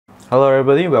Hello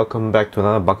everybody, welcome back to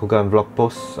another Bakugan vlog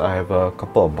post. I have a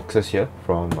couple of boxes here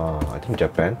from I think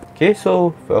Japan. Okay,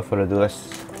 so without further ado, let's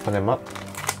open them up.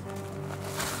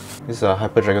 This is a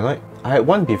Hyper Dragonoid. I had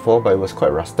one before but it was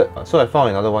quite rusted, so I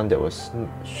found another one that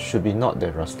should be not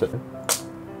that rusted.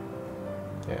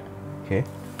 Yeah, okay.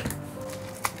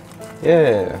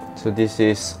 Yeah, so this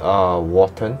is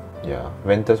Wharton. Yeah,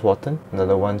 Ventus Wharton.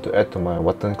 Another one to add to my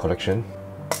Wharton collection.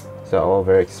 These are all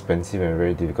very expensive and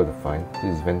very difficult to find.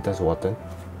 This is Ventus Wharton.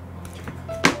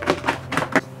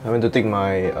 I went to take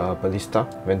my Ballista,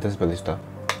 Ventus Ballista.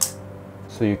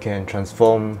 So you can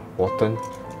transform Wharton,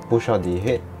 push out the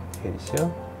head is here,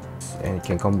 and you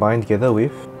can combine together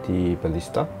with the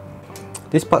Ballista.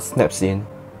 This part snaps in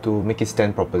to make it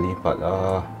stand properly, but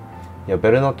yeah,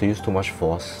 better not to use too much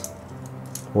force.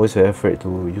 Always very afraid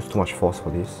to use too much force for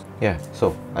this. Yeah,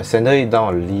 so I centered it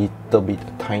down a little bit,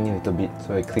 a tiny little bit,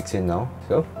 so it clicks in now.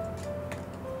 So,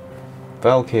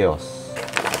 Chaos.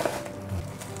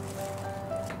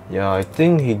 Yeah, I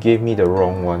think he gave me the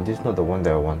wrong one. This is not the one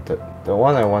that I wanted. The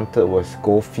one I wanted was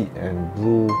gold feet and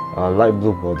blue, light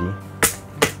blue body.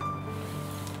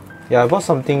 Yeah, I bought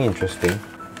something interesting.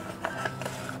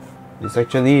 It's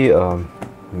actually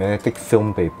magnetic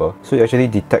film paper, so it actually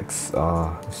detects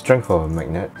strength of a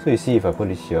magnet. So you see, if I put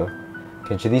it here, you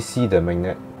can actually see the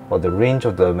magnet or the range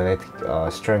of the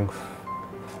magnetic strength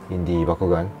in the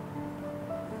Bakugan.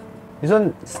 This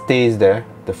one stays there,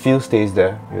 the field stays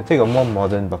there. You take a more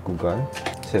modern Bakugan,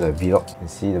 say like Vlog, and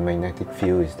see the magnetic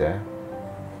field is there.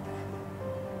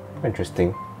 Quite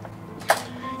interesting.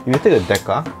 If you take a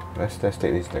Deca, let's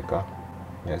take this Deca.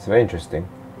 Yeah, it's very interesting.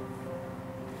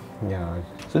 Yeah,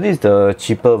 so this is the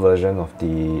cheaper version of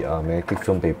the magnetic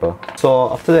film paper.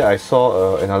 So after that I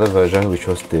saw another version which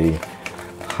was the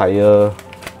higher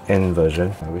end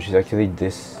version, which is actually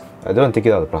this. I don't want to take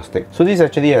it out of the plastic. So this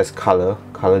actually has color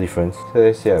difference. So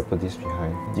let's say I put this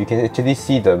behind. You can actually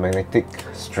see the magnetic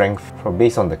strength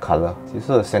based on the color.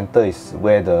 So the center is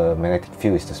where the magnetic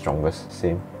field is the strongest,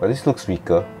 same. But this looks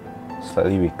weaker,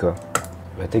 slightly weaker.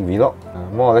 I take Vlog,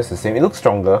 more or less the same. It looks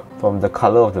stronger. From the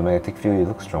color of the magnetic field, it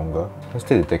looks stronger. Let's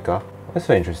take the Deca. That's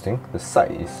very interesting. The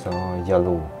side is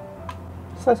yellow.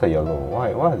 The sides are yellow.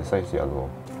 Why are the sides yellow?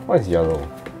 Why is yellow?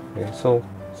 Okay, so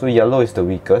yellow is the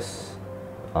weakest.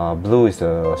 Blue is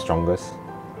the strongest.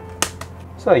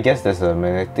 So I guess there's a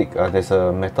there's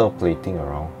a metal plating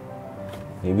around.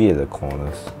 Maybe at the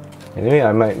corners. Anyway,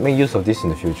 I might make use of this in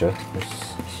the future. Let's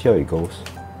see how it goes.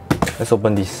 Let's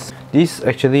open this. These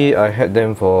actually I had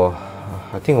them for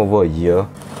I think over a year.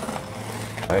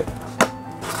 Right.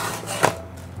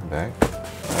 Back.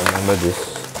 I remember this.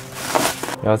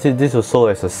 Yeah, see, this was sold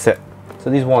as a set. So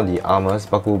this is one of the armors,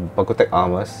 bakutech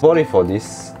armors. Bought it for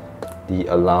this, the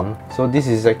alarm. So this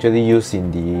is actually used in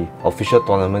the official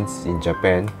tournaments in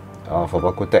Japan for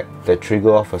bakutech that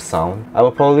trigger off a sound. I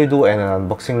will probably do an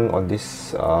unboxing on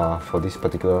this for this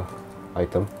particular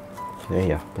item. Then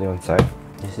yeah, put it on side.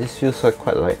 This feels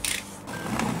quite light.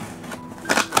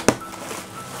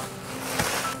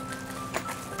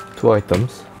 Two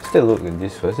items. Let's take a look at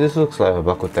this first. This looks like a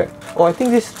bakutech. Oh, I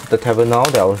think this is the Tavanel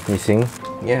that I was missing.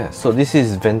 Yeah, so this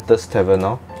is Ventus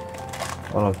Tavanel.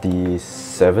 One of the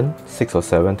 6 or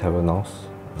 7 Tavanels.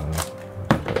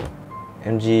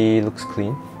 MG looks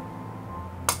clean.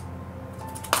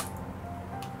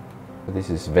 So this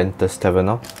is Ventus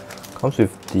Tavanel. Comes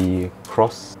with the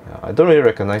cross. Yeah, I don't really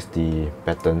recognize the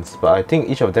patterns, but I think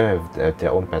each of them have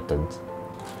their own patterns.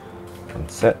 One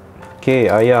set. Okay,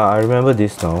 yeah, I remember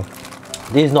this now.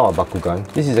 This is not a Bakugan.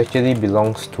 This is actually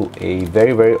belongs to a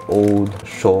very old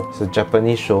show. It's a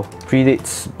Japanese show.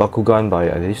 Predates Bakugan by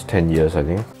at least 10 years, I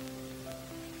think.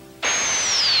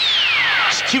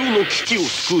 地球の危機を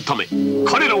救うため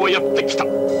彼らはやってきた。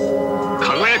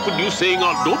輝く流星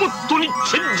がロボットに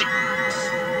チェンジ。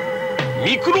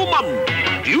ミクロマン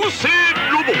流星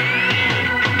ロボ。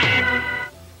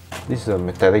 This is a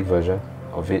metallic version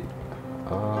of it.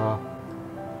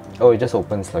 Oh, it just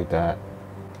opens like that.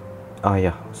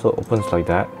 Yeah, so it opens like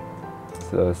that.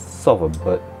 It's a sort of a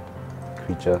bird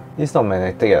creature. It's not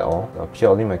magnetic at all,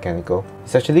 purely mechanical.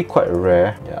 It's actually quite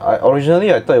rare. Yeah,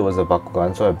 originally I thought it was a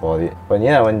Bakugan, so I bought it. But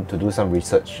yeah, I went to do some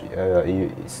research.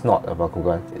 It's not a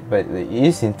Bakugan, but it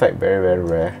is in fact very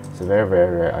rare. It's a very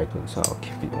rare item, so I'll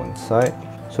keep it one side.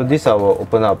 So this I will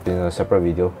open up in a separate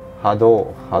video.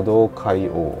 Hado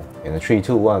Kai-O. In a 3,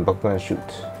 2, 1, Bakugan shoot.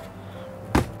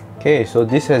 Okay, so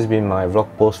this has been my vlog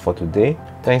post for today.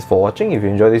 Thanks for watching. If you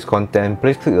enjoyed this content,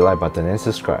 please click the like button and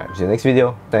subscribe. See you next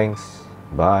video. Thanks.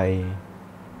 Bye.